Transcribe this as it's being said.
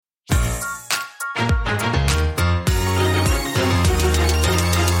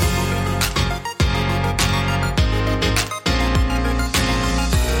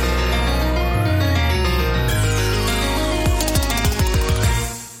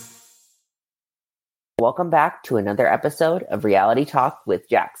Welcome back to another episode of Reality Talk with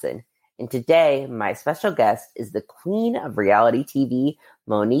Jackson. And today, my special guest is the queen of reality TV,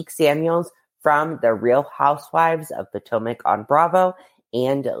 Monique Samuels, from The Real Housewives of Potomac on Bravo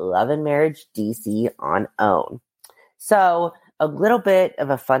and Love and Marriage DC on OWN. So, a little bit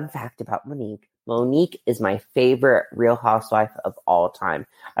of a fun fact about Monique. Monique is my favorite Real Housewife of all time.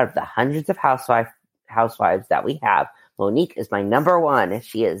 Out of the hundreds of housewives that we have, Monique is my number one.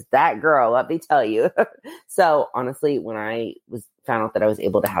 She is that girl, let me tell you. So honestly, when I found out that I was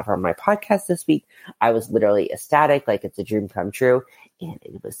able to have her on my podcast this week, I was literally ecstatic, like it's a dream come true. And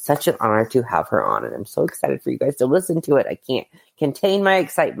it was such an honor to have her on. And I'm so excited for you guys to listen to it. I can't contain my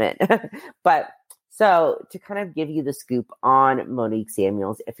excitement. But so to kind of give you the scoop on Monique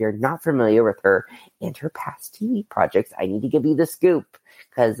Samuels, if you're not familiar with her and her past TV projects, I need to give you the scoop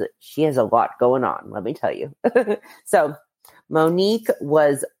because she has a lot going on, let me tell you. So Monique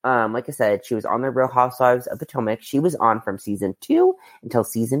was, like I said, she was on The Real Housewives of Potomac. She was on from season 2 until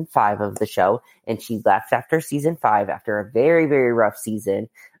season 5 of the show. And she left after season 5 after a very, very rough season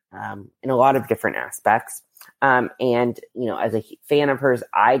in a lot of different aspects. And, you know, as a fan of hers,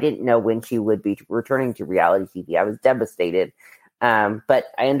 I didn't know when she would be returning to reality TV. I was devastated. But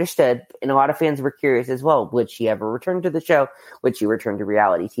I understood, and a lot of fans were curious as well. Would she ever return to the show? Would she return to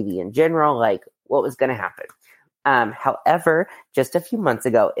reality TV in general? Like, what was going to happen? However, just a few months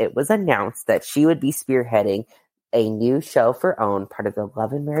ago, it was announced that she would be spearheading a new show for OWN, part of the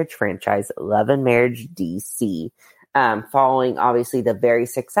Love and Marriage franchise, Love and Marriage DC. Following obviously the very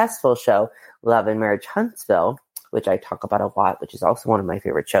successful show, Love and Marriage Huntsville, which I talk about a lot, which is also one of my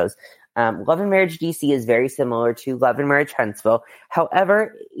favorite shows. Love and Marriage DC is very similar to Love and Marriage Huntsville.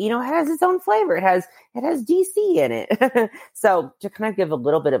 However, you know, it has its own flavor. It has DC in it. So to kind of give a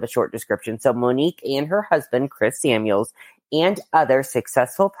little bit of a short description. So Monique and her husband, Chris Samuels, and other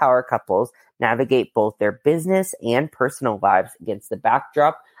successful power couples navigate both their business and personal lives against the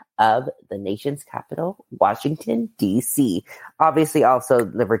backdrop of the nation's capital, Washington, D.C. Obviously, also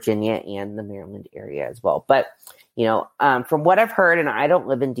the Virginia and the Maryland area as well. But, you know, from what I've heard, and I don't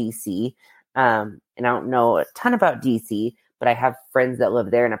live in D.C., and I don't know a ton about D.C., but I have friends that live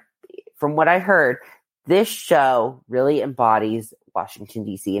there. And from what I heard, this show really embodies Washington,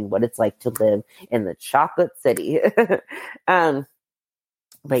 D.C. and what it's like to live in the chocolate city.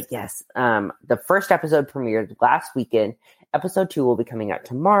 But yes, the first episode premiered last weekend. Episode 2 will be coming out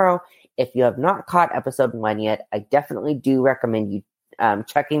tomorrow. If you have not caught episode 1 yet, I definitely do recommend you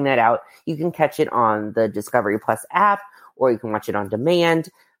checking that out. You can catch it on the Discovery Plus app, or you can watch it on demand.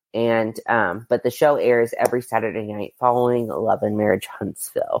 And but the show airs every Saturday night following Love and Marriage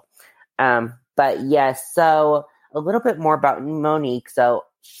Huntsville. But yes, so a little bit more about Monique. So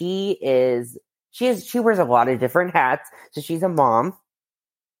she wears a lot of different hats. So she's a mom.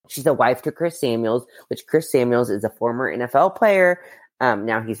 She's a wife to Chris Samuels, which Chris Samuels is a former NFL player.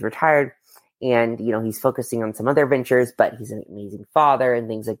 Now he's retired, and you know he's focusing on some other ventures, but he's an amazing father and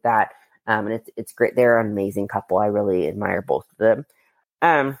things like that. And it's great. They're an amazing couple. I really admire both of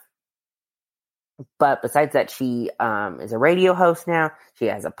them. But besides that, she is a radio host now. She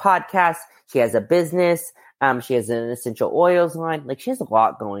has a podcast. She has a business. She has an essential oils line. Like, she has a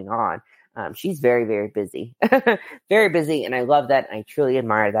lot going on. She's very, very busy, very busy. And I love that. And I truly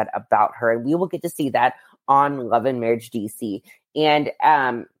admire that about her. And we will get to see that on Love and Marriage DC. And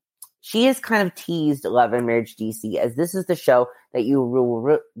she has kind of teased Love and Marriage DC as this is the show that you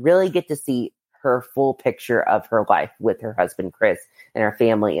will really get to see her full picture of her life with her husband, Chris, and her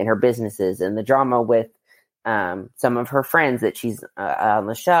family and her businesses and the drama with some of her friends that she's on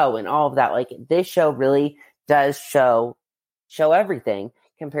the show and all of that. Like, this show really does show everything,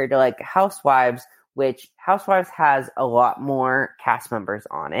 compared to like Housewives, which Housewives has a lot more cast members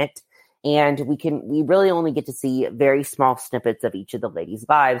on it. And we really only get to see very small snippets of each of the ladies'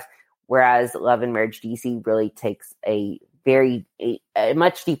 lives. Whereas Love and Marriage DC really takes a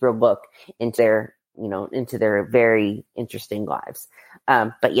much deeper look into their very interesting lives.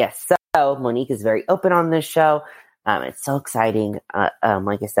 But yes, so Monique is very open on this show. It's so exciting.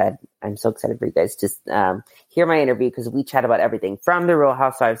 Like I said, I'm so excited for you guys to hear my interview, because we chat about everything from The Real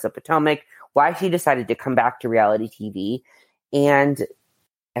Housewives of Potomac, why she decided to come back to reality TV, and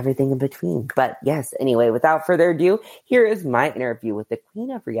everything in between. But yes, anyway, without further ado, here is my interview with the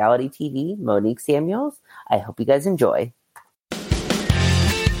queen of reality TV, Monique Samuels. I hope you guys enjoy.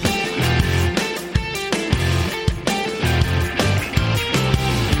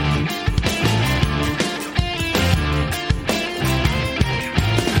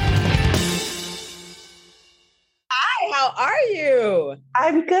 How are you?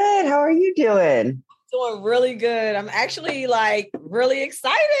 I'm good. How are you doing? Doing really good. I'm actually like really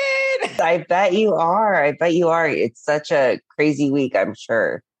excited. I bet you are. I bet you are. It's such a crazy week, I'm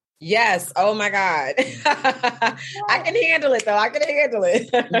sure. Yes. Oh my God. I can handle it though. I can handle it.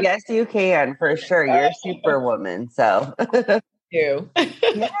 Yes, you can, for sure. You're a superwoman. So You.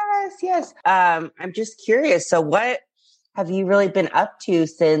 yes, yes. I'm just curious. So what have you really been up to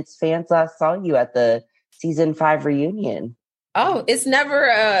since fans last saw you at the season 5 reunion? Oh, it's never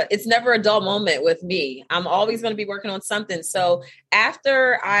a dull moment with me. I'm always going to be working on something. So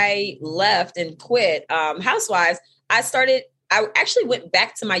after I left and quit Housewives, I actually went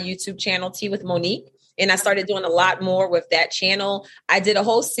back to my YouTube channel, Tea with Monique, and I started doing a lot more with that channel. I did a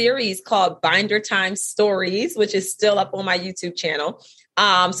whole series called Binder Time Stories, which is still up on my YouTube channel.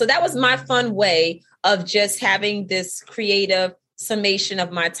 So that was my fun way of just having this creative summation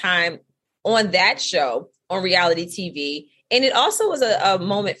of my time on that show on reality TV. And it also was a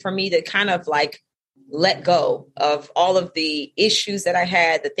moment for me to kind of like let go of all of the issues that I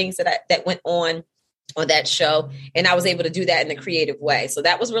had, the things that went on that show. And I was able to do that in a creative way. So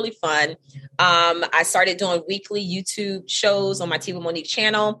that was really fun. I started doing weekly YouTube shows on my Tea with Monique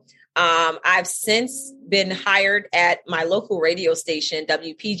channel. I've since been hired at my local radio station,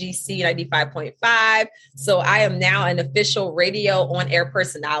 WPGC 95.5. So I am now an official radio on-air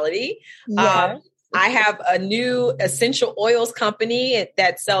personality. Yeah. I have a new essential oils company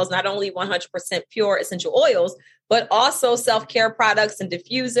that sells not only 100% pure essential oils, but also self-care products and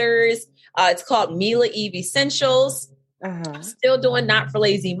diffusers. It's called Mila Eve Essentials. I'm still doing Not for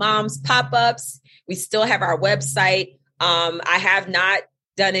Lazy Moms pop-ups. We still have our website. I have not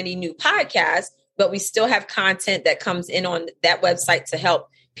done any new podcasts, but we still have content that comes in on that website to help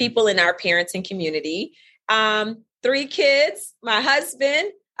people in our parenting community. 3 kids, my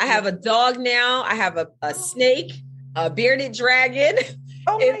husband. I have a dog now. I have a snake, a bearded dragon.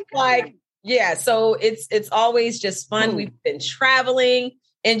 Oh my God. Yeah. So it's always just fun. We've been traveling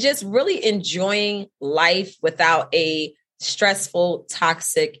and just really enjoying life without a stressful,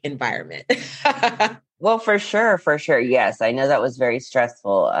 toxic environment. Well, for sure. For sure. Yes. I know that was very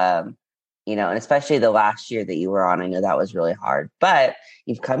stressful. And especially the last year that you were on, I know that was really hard, but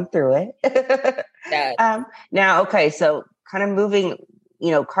you've come through it. Yeah. Now, okay. So kind of moving,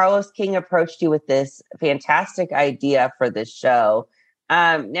 Carlos King approached you with this fantastic idea for this show.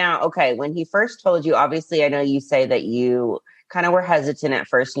 Now, okay, when he first told you, obviously, I know you say that you kind of were hesitant at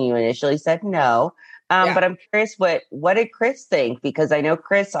first and you initially said no. But I'm curious, what did Chris think? Because I know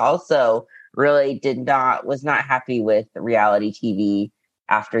Chris also really was not happy with reality TV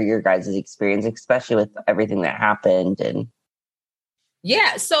after your guys' experience, especially with everything that happened. And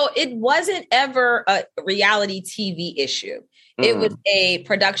yeah, so it wasn't ever a reality TV issue. It was a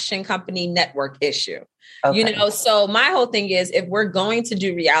production company network issue. Okay. So my whole thing is, if we're going to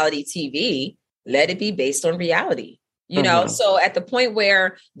do reality TV, let it be based on reality. So at the point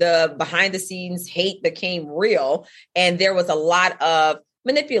where the behind the scenes hate became real and there was a lot of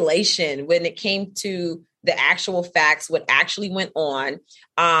manipulation when it came to the actual facts, what actually went on.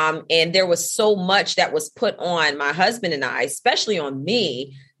 And there was so much that was put on my husband and I, especially on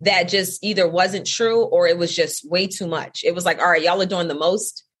me, that just either wasn't true or it was just way too much. It was like, all right, y'all are doing the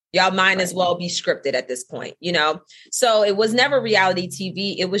most. Y'all might as well be scripted at this point, So it was never reality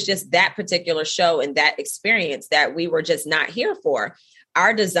TV. It was just that particular show and that experience that we were just not here for.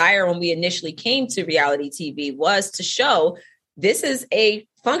 Our desire when we initially came to reality TV was to show this is a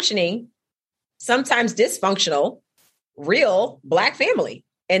functioning, sometimes dysfunctional, real Black family.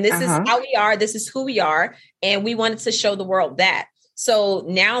 And this is how we are. This is who we are. And we wanted to show the world that. So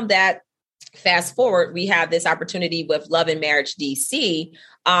now that fast forward, we have this opportunity with Love and Marriage DC.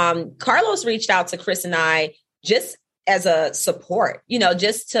 Carlos reached out to Chris and I just as a support,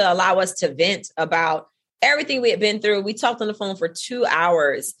 just to allow us to vent about everything we had been through. We talked on the phone for 2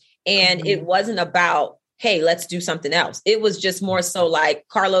 hours and it wasn't about, hey, let's do something else. It was just more so like,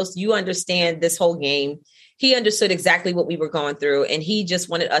 Carlos, you understand this whole game. He understood exactly what we were going through. And he just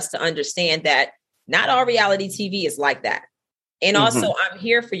wanted us to understand that not all reality TV is like that. And also, I'm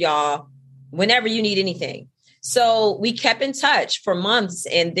here for y'all whenever you need anything. So we kept in touch for months.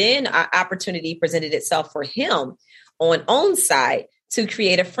 And then an opportunity presented itself for him on OWN side to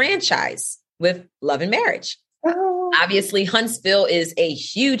create a franchise with Love and Marriage. Obviously, Huntsville is a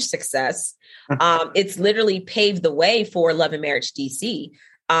huge success. It's literally paved the way for Love and Marriage DC.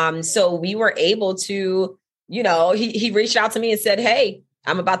 So we were able to, he reached out to me and said, hey,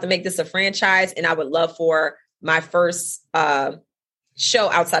 I'm about to make this a franchise and I would love for my first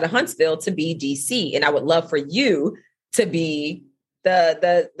show outside of Huntsville to be DC. And I would love for you to be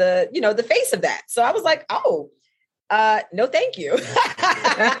the face of that. So I was like, no, thank you.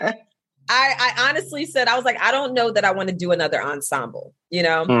 I honestly said, I was like, I don't know that I want to do another ensemble, you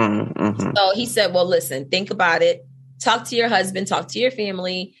know? Mm-hmm. So he said, well, listen, think about it. Talk to your husband, talk to your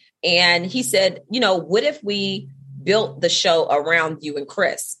family. And he said, you know, what if we built the show around you and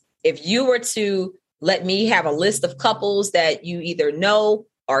Chris? If you were to let me have a list of couples that you either know,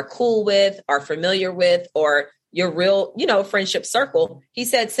 are cool with, are familiar with, or your real, you know, friendship circle, he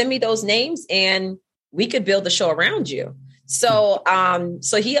said, send me those names and we could build the show around you. So,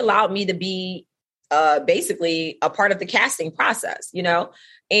 so he allowed me to be basically a part of the casting process, you know,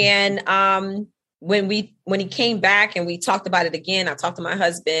 and when he came back and we talked about it again, I talked to my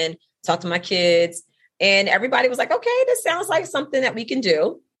husband, talked to my kids, and everybody was like, okay, this sounds like something that we can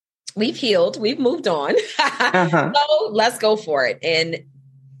do. We've healed, we've moved on. So let's go for it. And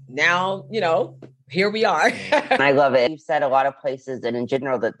now, you know, here we are. I love it. You've said a lot of places and in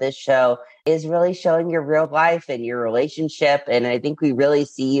general that this show is really showing your real life and your relationship. And I think we really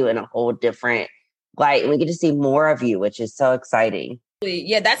see you in a whole different light and we get to see more of you, which is so exciting.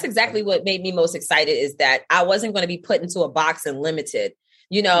 Yeah, that's exactly what made me most excited is that I wasn't going to be put into a box and limited.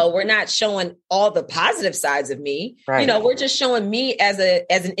 You know, we're not showing all the positive sides of me. Right. You know, we're just showing me as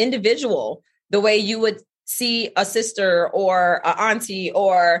an individual, the way you would see a sister or an auntie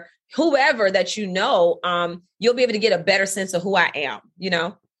or whoever that you know, you'll be able to get a better sense of who I am, you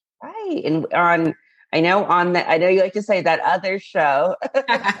know? Right. And I know you like to say that other show.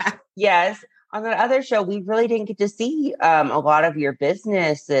 Yes. On that other show, we really didn't get to see a lot of your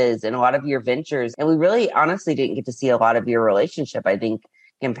businesses and a lot of your ventures. And we really honestly didn't get to see a lot of your relationship. I think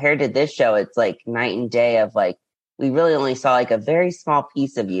compared to this show, it's like night and day of like, we really only saw like a very small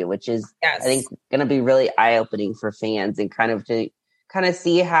piece of you, which is, yes, I think going to be really eye-opening for fans and kind of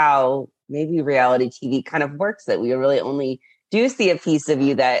see how maybe reality TV kind of works, that we really only do see a piece of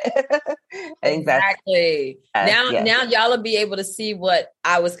you that I think exactly. Now y'all will be able to see what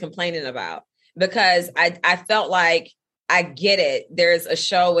I was complaining about, because I felt like I get it. There's a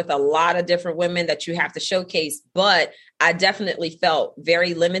show with a lot of different women that you have to showcase, but I definitely felt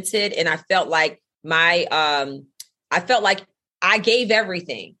very limited. And I felt like I gave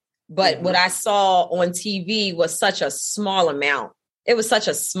everything, but what I saw on TV was such a small amount. It was such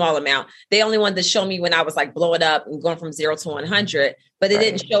a small amount. They only wanted to show me when I was like blowing up and going from 0 to 100, but it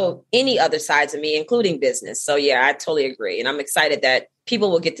didn't show any other sides of me, including business. So yeah, I totally agree. And I'm excited that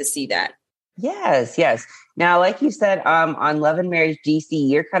people will get to see that. Yes. Yes. Now, like you said, on Love and Marriage DC,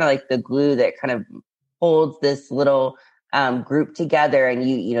 you're kind of like the glue that kind of holds this little group together, and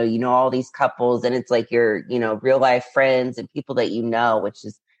you know all these couples, and it's like your real life friends and people that you know, which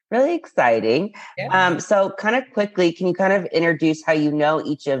is really exciting. Yeah. So kind of quickly, can you kind of introduce how you know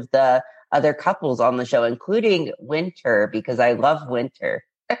each of the other couples on the show, including Winter, because I love Winter.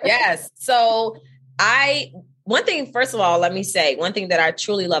 Yes. So one thing, first of all, let me say one thing that I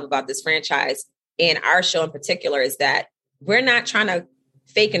truly love about this franchise and our show in particular is that we're not trying to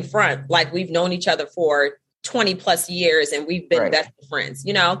fake and front like we've known each other for 20 plus years and we've been best friends.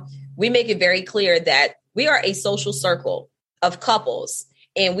 You know, we make it very clear that we are a social circle of couples.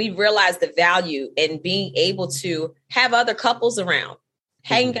 And we realize the value in being able to have other couples around,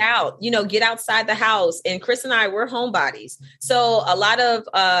 hang out, get outside the house. And Chris and I, we're homebodies. So a lot of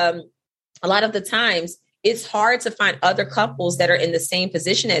the times it's hard to find other couples that are in the same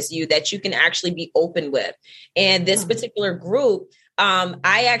position as you that you can actually be open with. And this particular group,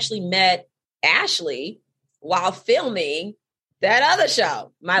 I actually met Ashley while filming that other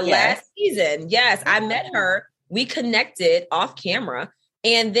show, my last season. Yes, I met her. We connected off camera.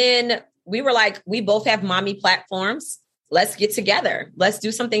 And then we were like, we both have mommy platforms. Let's get together. Let's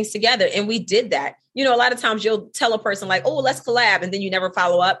do some things together. And we did that. A lot of times you'll tell a person like, oh, let's collab. And then you never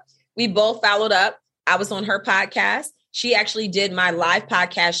follow up. We both followed up. I was on her podcast. She actually did my live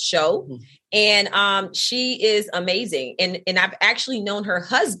podcast show. And she is amazing. And I've actually known her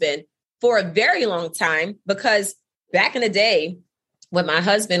husband for a very long time, because back in the day, when my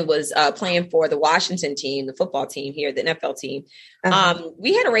husband was playing for the Washington team, the football team here, the NFL team,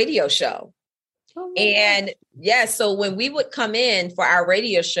 we had a radio show. Oh, and so when we would come in for our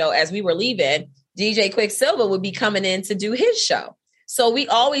radio show, as we were leaving, DJ Quicksilver would be coming in to do his show. So we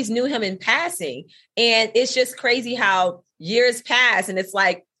always knew him in passing. And it's just crazy how years pass. And it's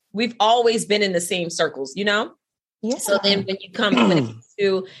like, we've always been in the same circles, Yeah. So then when it comes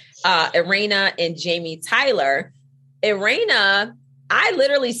to Irena and Jamie Tyler, Irena, I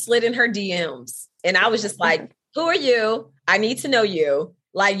literally slid in her DMs and I was just like, who are you? I need to know you.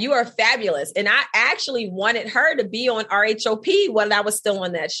 Like, you are fabulous. And I actually wanted her to be on RHOP when I was still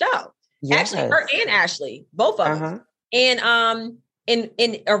on that show. Yes. Actually, her and Ashley, both of them. And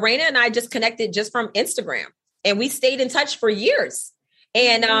Irena and I just connected just from Instagram, and we stayed in touch for years.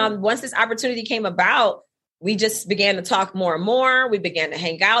 And once this opportunity came about, we just began to talk more and more. We began to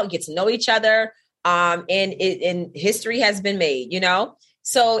hang out, get to know each other. And history has been made,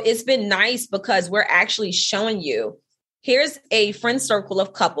 So it's been nice because we're actually showing you, here's a friend circle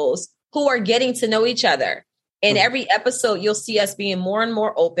of couples who are getting to know each other. In every episode, you'll see us being more and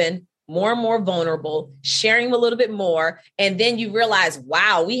more open, more and more vulnerable, sharing a little bit more. And then you realize,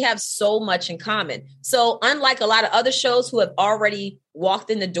 wow, we have so much in common. So unlike a lot of other shows who have already walked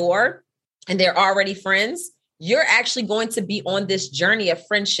in the door and they're already friends, you're actually going to be on this journey of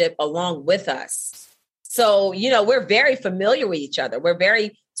friendship along with us. So, we're very familiar with each other. We're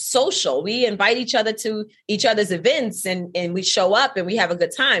very social. We invite each other to each other's events and we show up and we have a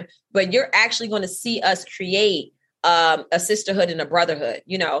good time. But you're actually going to see us create a sisterhood and a brotherhood,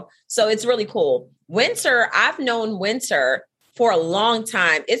 So it's really cool. Winter, I've known Winter for a long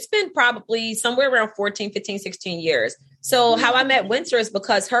time. It's been probably somewhere around 14, 15, 16 years. So how I met Winter is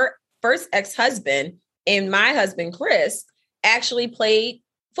because her first ex-husband and my husband, Chris, actually played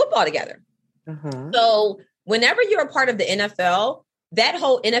football together. So whenever you're a part of the NFL, that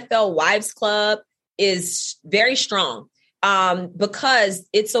whole NFL Wives Club is very strong because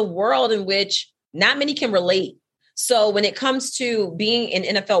it's a world in which not many can relate. So when it comes to being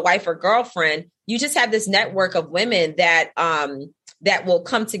an NFL wife or girlfriend, you just have this network of women that will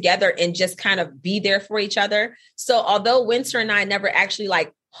come together and just kind of be there for each other. So although Winter and I never actually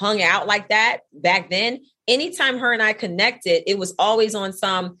hung out like that back then, anytime her and I connected, it was always on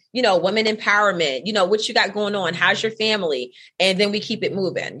some, women empowerment, what you got going on? How's your family? And then we keep it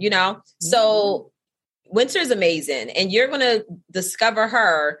moving, So Winter is amazing. And you're going to discover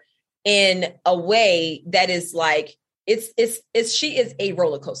her in a way that is she is a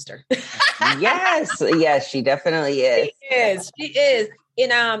roller coaster. Yes, she definitely is. She is.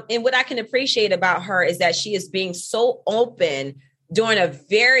 And what I can appreciate about her is that she is being so open during a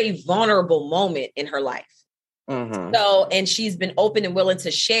very vulnerable moment in her life. So, and she's been open and willing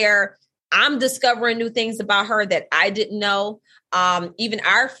to share. I'm discovering new things about her that I didn't know. Even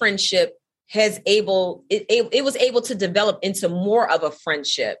our friendship was able to develop into more of a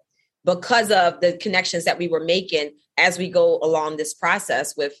friendship because of the connections that we were making as we go along this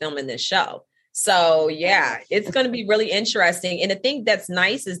process with filming this show. So yeah, it's going to be really interesting. And the thing that's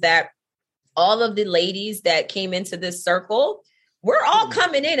nice is that all of the ladies that came into this circle, we're all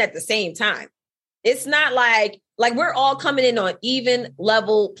coming in at the same time. It's not like we're all coming in on even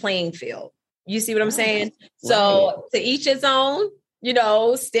level playing field. You see what I'm saying? So to each his own,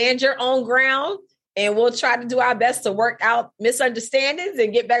 stand your own ground, and we'll try to do our best to work out misunderstandings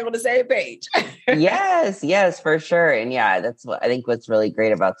and get back on the same page. Yes, for sure. And yeah, that's what I think what's really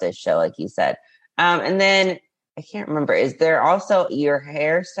great about this show, like you said. And then I can't remember. Is there also your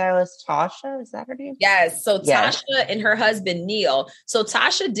hairstylist, Tasha? Is that her name? Yes. So Tasha and her husband, Neil. So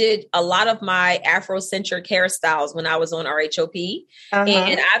Tasha did a lot of my Afrocentric hairstyles when I was on RHOP.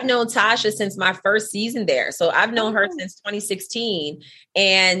 And I've known Tasha since my first season there. So I've known her since 2016.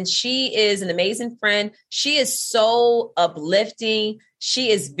 And she is an amazing friend. She is so uplifting.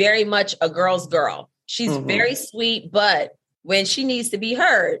 She is very much a girl's girl. She's very sweet, but when she needs to be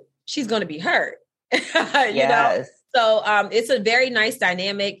heard, she's going to be heard. you know? So it's a very nice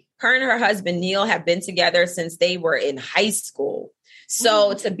dynamic. Her and her husband, Neil, have been together since they were in high school.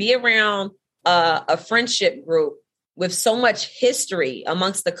 So to be around a friendship group with so much history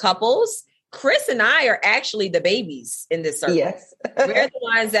amongst the couples, Chris and I are actually the babies in this circle. Yes. We're the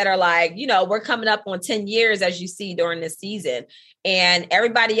ones that are we're coming up on 10 years, as you see during this season. And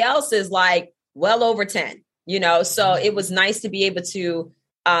everybody else is well over 10, so it was nice to be able to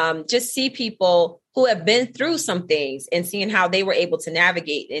just see people who have been through some things and seeing how they were able to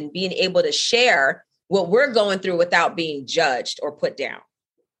navigate and being able to share what we're going through without being judged or put down.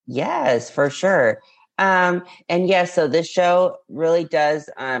 Yes, for sure. And yes, so this show really does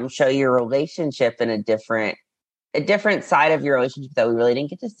show your relationship in a different side of your relationship that we really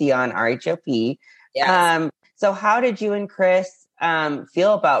didn't get to see on RHOP. Yes. So how did you and Chris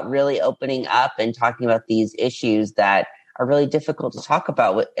feel about really opening up and talking about these issues that are really difficult to talk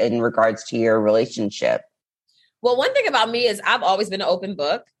about in regards to your relationship? Well, one thing about me is I've always been an open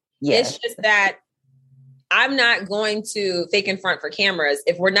book. Yes. It's just that I'm not going to fake in front for cameras.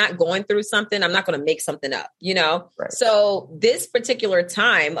 If we're not going through something, I'm not going to make something up, Right. So this particular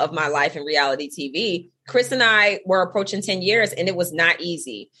time of my life in reality TV, Chris and I were approaching 10 years and it was not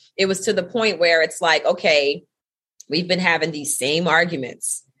easy. It was to the point where it's okay, we've been having these same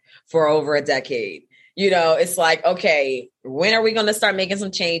arguments for over a decade. It's okay, when are we going to start making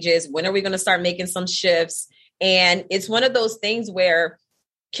some changes? When are we going to start making some shifts? And it's one of those things where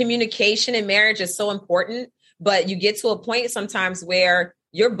communication in marriage is so important, but you get to a point sometimes where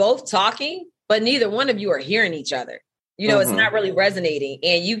you're both talking, but neither one of you are hearing each other. You know, it's not really resonating.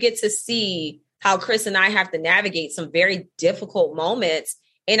 And you get to see how Chris and I have to navigate some very difficult moments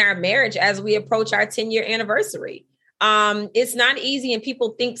in our marriage as we approach our 10-year anniversary. It's not easy. And people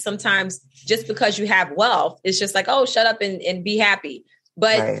think sometimes just because you have wealth, it's just like, oh, shut up and be happy.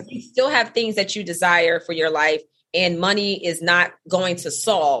 But you still have things that you desire for your life. And money is not going to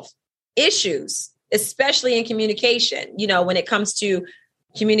solve issues, especially in communication. You know, when it comes to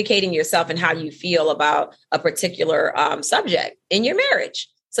communicating yourself and how you feel about a particular subject in your marriage.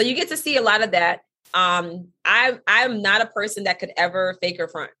 So you get to see a lot of that. I'm not a person that could ever fake or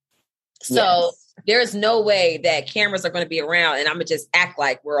front. So there's no way that cameras are going to be around and I'm going to just act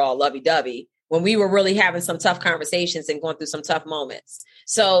like we're all lovey-dovey when we were really having some tough conversations and going through some tough moments.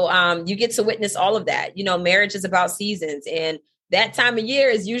 So you get to witness all of that. You know, marriage is about seasons, and that time of year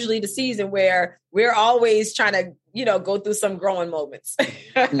is usually the season where we're always trying to, you know, go through some growing moments.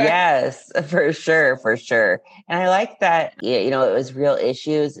 Yes, for sure. For sure. And I like that, you know, it was real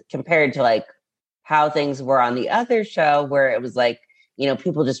issues compared to like how things were on the other show where it was like, you know,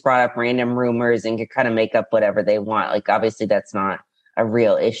 people just brought up random rumors and could kind of make up whatever they want. Like, obviously that's not a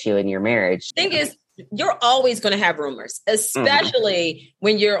real issue in your marriage. Thing is, you're always going to have rumors, especially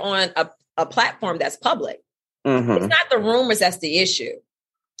when you're on a platform that's public. It's not the rumors that's the issue.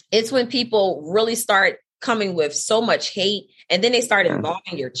 It's when people really start coming with so much hate and then they start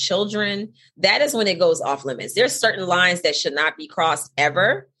involving your children. That is when it goes off limits. There's certain lines that should not be crossed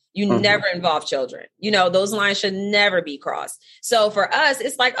ever. You never involve children. You know, those lines should never be crossed. So for us,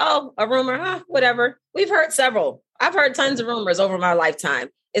 it's like, oh, a rumor, whatever. We've heard several. I've heard tons of rumors over my lifetime.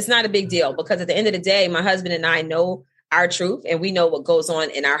 It's not a big deal because at the end of the day, my husband and I know our truth and we know what goes on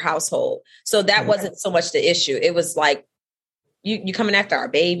in our household. So that wasn't so much the issue. It was like, you coming after our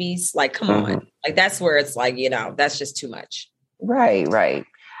babies? Like, come on. Like, that's where it's like, you know, that's just too much. Right.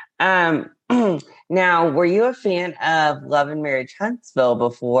 Now, were you a fan of Love and Marriage Huntsville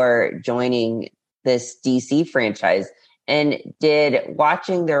before joining this DC franchise? And did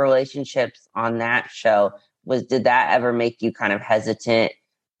watching their relationships on that show, did that ever make you kind of hesitant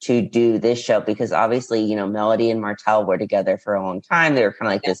to do this show? Because obviously, you know, Melody and Martell were together for a long time. They were kind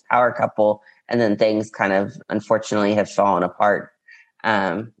of like this power couple. And then things kind of, unfortunately, have fallen apart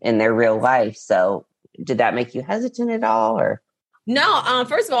in their real life. So did that make you hesitant at all? Or no,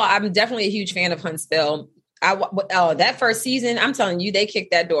 first of all, I'm definitely a huge fan of Huntsville. That first season, I'm telling you, they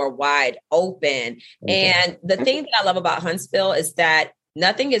kicked that door wide open. And the thing that I love about Huntsville is that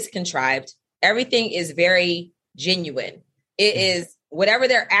nothing is contrived. Everything is very genuine. It is whatever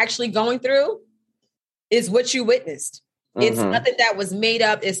they're actually going through is what you witnessed. It's nothing that was made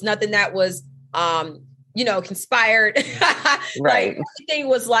up. It's nothing that was, conspired. Right. Like, everything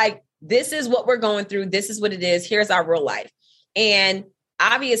was like, this is what we're going through. This is what it is. Here's our real life. And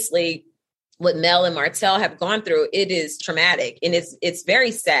obviously what Mel and Martell have gone through, it is traumatic and it's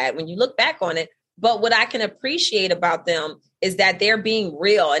very sad when you look back on it. But what I can appreciate about them is that they're being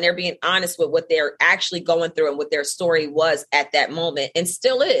real and they're being honest with what they're actually going through and what their story was at that moment and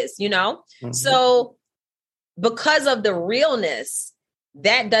still is, you know? So because of the realness,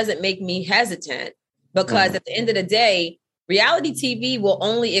 that doesn't make me hesitant because at the end of the day, reality TV will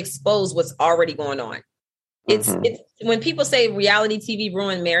only expose what's already going on. It's when people say reality TV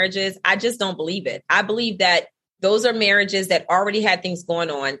ruined marriages, I just don't believe it. I believe that those are marriages that already had things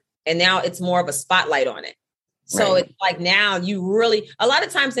going on and now it's more of a spotlight on it. So it's like now you really, a lot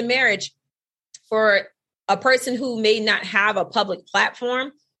of times in marriage, for a person who may not have a public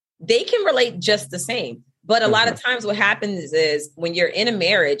platform, they can relate just the same. But a lot of times what happens is when you're in a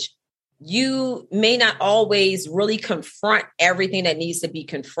marriage, you may not always really confront everything that needs to be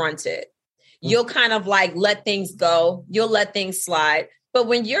confronted. You'll kind of like let things go. You'll let things slide. But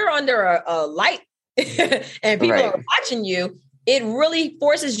when you're under a light and people are watching you, it really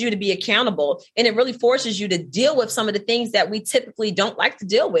forces you to be accountable. And it really forces you to deal with some of the things that we typically don't like to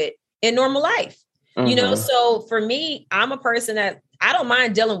deal with in normal life. You know, so for me, I'm a person that I don't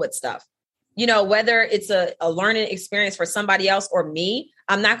mind dealing with stuff. You know, whether it's a learning experience for somebody else or me,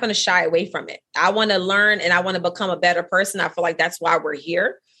 I'm not going to shy away from it. I want to learn and I want to become a better person. I feel like that's why we're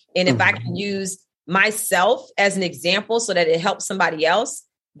here. And if I can use myself as an example so that it helps somebody else,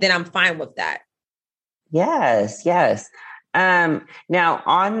 then I'm fine with that. Yes. Now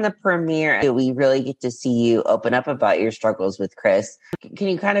on the premiere, we really get to see you open up about your struggles with Chris. Can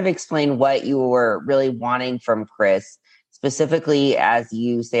you kind of explain what you were really wanting from Chris? Specifically, as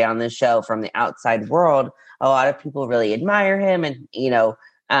you say on the show, from the outside world, a lot of people really admire him and, you know,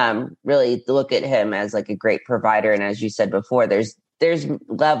 really look at him as like a great provider. And as you said before, there's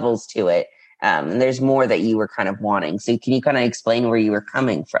levels to it. And there's more that you were kind of wanting. So can you kind of explain where you were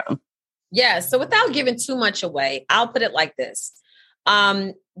coming from? Yeah. So without giving too much away, I'll put it like this.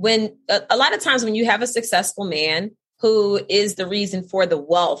 When a lot of times when you have a successful man who is the reason for the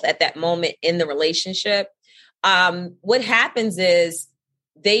wealth at that moment in the relationship, what happens is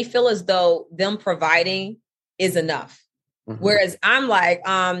they feel as though them providing is enough. Mm-hmm. Whereas I'm like,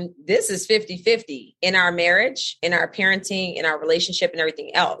 this is 50-50 in our marriage, in our parenting, in our relationship and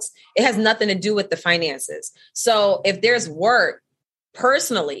everything else. It has nothing to do with the finances. So if there's work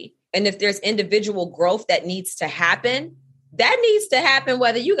personally, and if there's individual growth that needs to happen, that needs to happen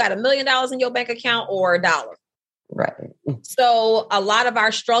whether you got $1 million in your bank account or $1. Right. So a lot of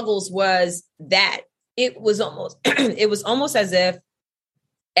our struggles was that it was almost as if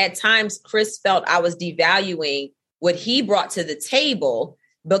at times Chris felt I was devaluing what he brought to the table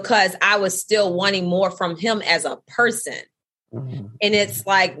because I was still wanting more from him as a person. Mm-hmm. And it's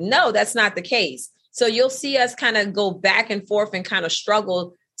like, no, that's not the case. So you'll see us kind of go back and forth and kind of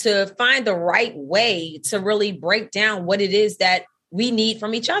struggle to find the right way to really break down what it is that we need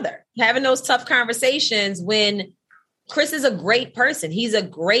from each other. Having those tough conversations when Chris is a great person. He's a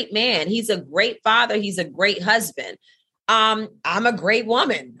great man. He's a great father. He's a great husband. I'm a great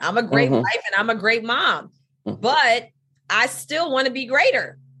woman. I'm a great wife and I'm a great mom, but I still want to be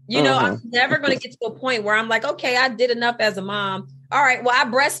greater. You know, I'm never going to get to a point where I'm like, okay, I did enough as a mom. All right, well, I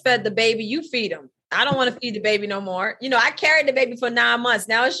breastfed the baby. You feed him. I don't want to feed the baby no more. You know, I carried the baby for 9 months.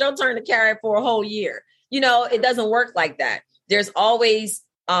 Now it's your turn to carry it for a whole year. You know, it doesn't work like that. There's always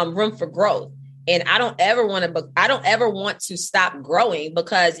room for growth. And I don't ever want to stop growing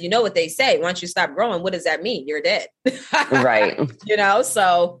because you know what they say, once you stop growing, what does that mean? You're dead. Right. You know,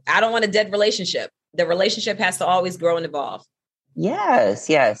 so I don't want a dead relationship. The relationship has to always grow and evolve. Yes.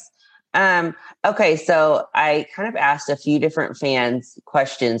 Okay. So I kind of asked a few different fans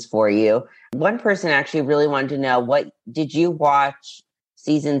questions for you. One person actually really wanted to know, did you watch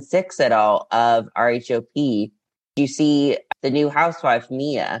season 6 at all of RHOP? Did you see the new housewife,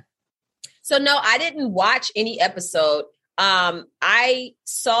 Mia? So no, I didn't watch any episode. I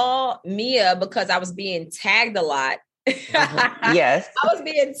saw Mia because I was being tagged a lot. Yes. I was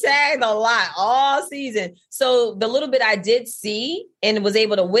being tagged a lot all season. So the little bit I did see and was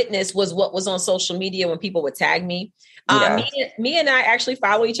able to witness was what was on social media when people would tag me. Me and I actually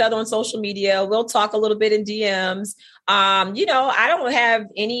follow each other on social media. We'll talk a little bit in DMs. You know, I don't have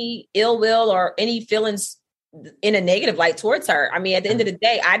any ill will or any feelings in a negative light towards her. I mean, at the end of the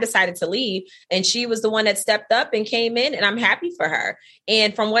day, I decided to leave and she was the one that stepped up and came in and I'm happy for her.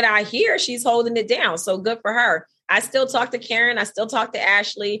 And from what I hear, she's holding it down. So good for her. I still talk to Karen. I still talk to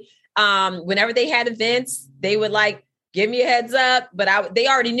Ashley. Whenever they had events, they would like, give me a heads up, but they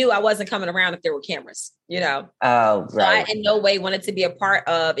already knew I wasn't coming around if there were cameras, you know? Oh, right. So I in no way wanted to be a part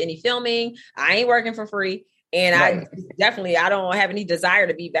of any filming. I ain't working for free. And right. I don't have any desire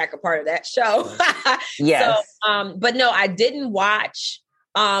to be back a part of that show. Yes. So, but no, I didn't watch,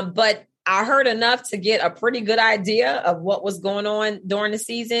 but I heard enough to get a pretty good idea of what was going on during the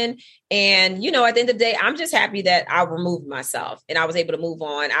season. And, you know, at the end of the day, I'm just happy that I removed myself and I was able to move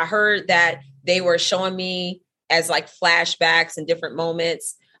on. I heard that they were showing me as like flashbacks and different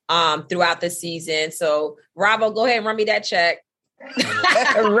moments throughout the season. So Bravo, go ahead and run me that check.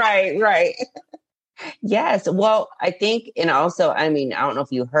 Right. Yes. Well, I think, and also, I mean, I don't know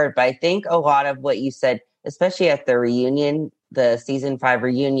if you heard, but I think a lot of what you said, especially at the reunion, the season 5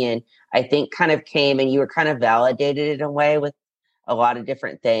 reunion, I think kind of came and you were kind of validated in a way with a lot of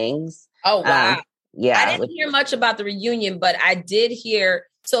different things. Oh, wow. Yeah. I didn't hear much about the reunion, but I did hear.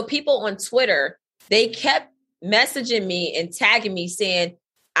 So people on Twitter, they kept messaging me and tagging me saying,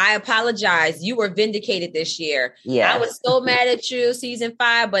 I apologize. You were vindicated this year. Yeah. I was so mad at you season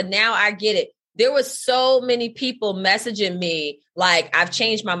 5, but now I get it. There was so many people messaging me like, I've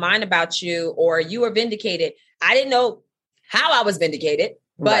changed my mind about you or you were vindicated. I didn't know how I was vindicated,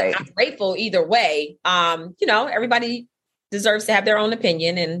 but right. I'm grateful either way. You know, everybody deserves to have their own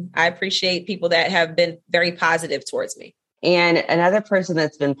opinion. And I appreciate people that have been very positive towards me. And another person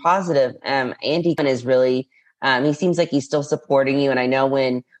that's been positive, Andy is really, he seems like he's still supporting you. And I know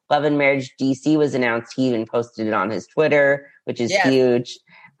when Love and Marriage DC was announced, he even posted it on his Twitter, which is huge.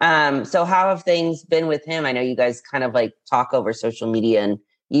 So how have things been with him? I know you guys kind of like talk over social media and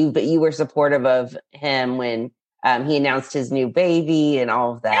you were supportive of him when he announced his new baby and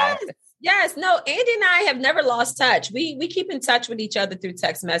all of that. Yes. No, Andy and I have never lost touch. We keep in touch with each other through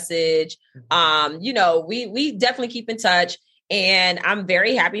text message. You know, we definitely keep in touch and I'm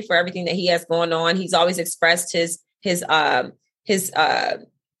very happy for everything that he has going on. He's always expressed his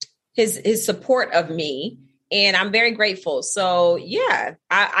support of me. And I'm very grateful. So yeah,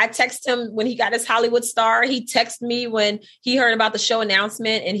 I text him when he got his Hollywood star. He texted me when he heard about the show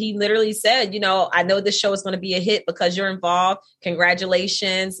announcement, and he literally said, I know this show is going to be a hit because you're involved.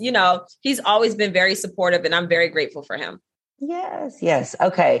 Congratulations. He's always been very supportive, and I'm very grateful for him. Yes.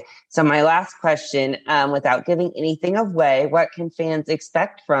 Okay. So my last question, without giving anything away, what can fans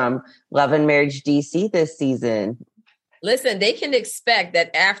expect from Love and Marriage DC this season? Listen, they can expect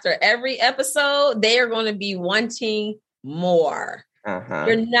that after every episode, they are going to be wanting more.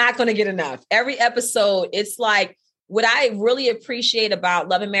 You're not going to get enough. Every episode, it's like, what I really appreciate about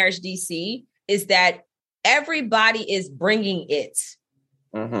Love and Marriage DC is that everybody is bringing it.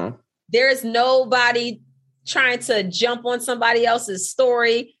 There is nobody trying to jump on somebody else's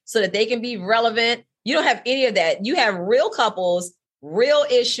story so that they can be relevant. You don't have any of that. You have real couples, real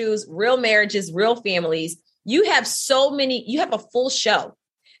issues, real marriages, real families. You have you have a full show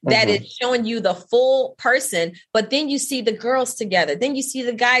that is showing you the full person, but then you see the girls together. Then you see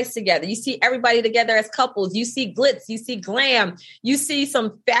the guys together. You see everybody together as couples. You see glitz, you see glam, you see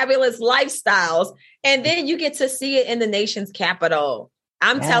some fabulous lifestyles, and then you get to see it in the nation's capital.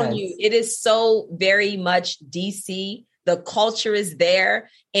 I'm telling you, it is so very much DC. The culture is there,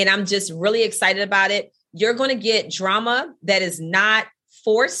 and I'm just really excited about it. You're going to get drama that is not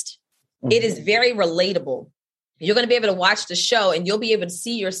forced. It is very relatable. You're going to be able to watch the show, and you'll be able to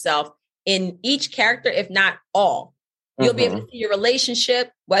see yourself in each character, if not all. You'll be able to see your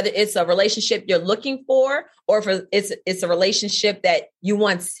relationship, whether it's a relationship you're looking for, or if it's a relationship that you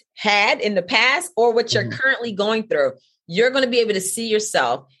once had in the past, or what you're currently going through. You're going to be able to see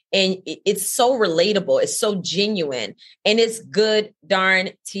yourself, and it's so relatable. It's so genuine, and it's good darn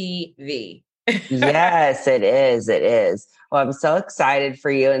TV. Yes, it is. It is. Well, I'm so excited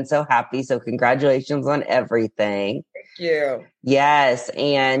for you and so happy. So congratulations on everything. Thank you. Yes.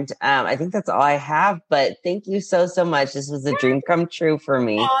 And I think that's all I have, but thank you so much. This was a dream come true for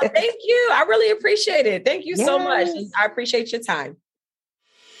me. Oh, thank you. I really appreciate it. Thank you so much. I appreciate your time.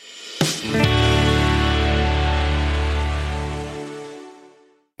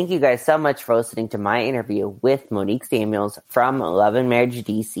 Thank you guys so much for listening to my interview with Monique Samuels from Love and Marriage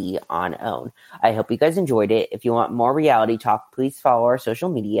DC on OWN. I hope you guys enjoyed it. If you want more reality talk, please follow our social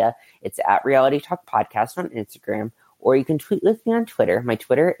media. It's at Reality Talk Podcast on Instagram, or you can tweet with me on Twitter. My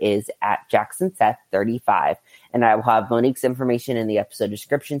Twitter is at JacksonSeth35, and I will have Monique's information in the episode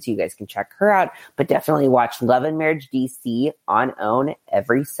description so you guys can check her out. But definitely watch Love and Marriage DC on OWN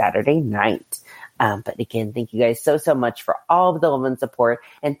every Saturday night. But again, thank you guys so much for all of the love and support.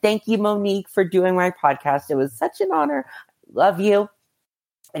 And thank you, Monique, for doing my podcast. It was such an honor. Love you.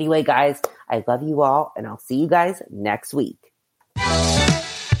 Anyway, guys, I love you all, and I'll see you guys next week.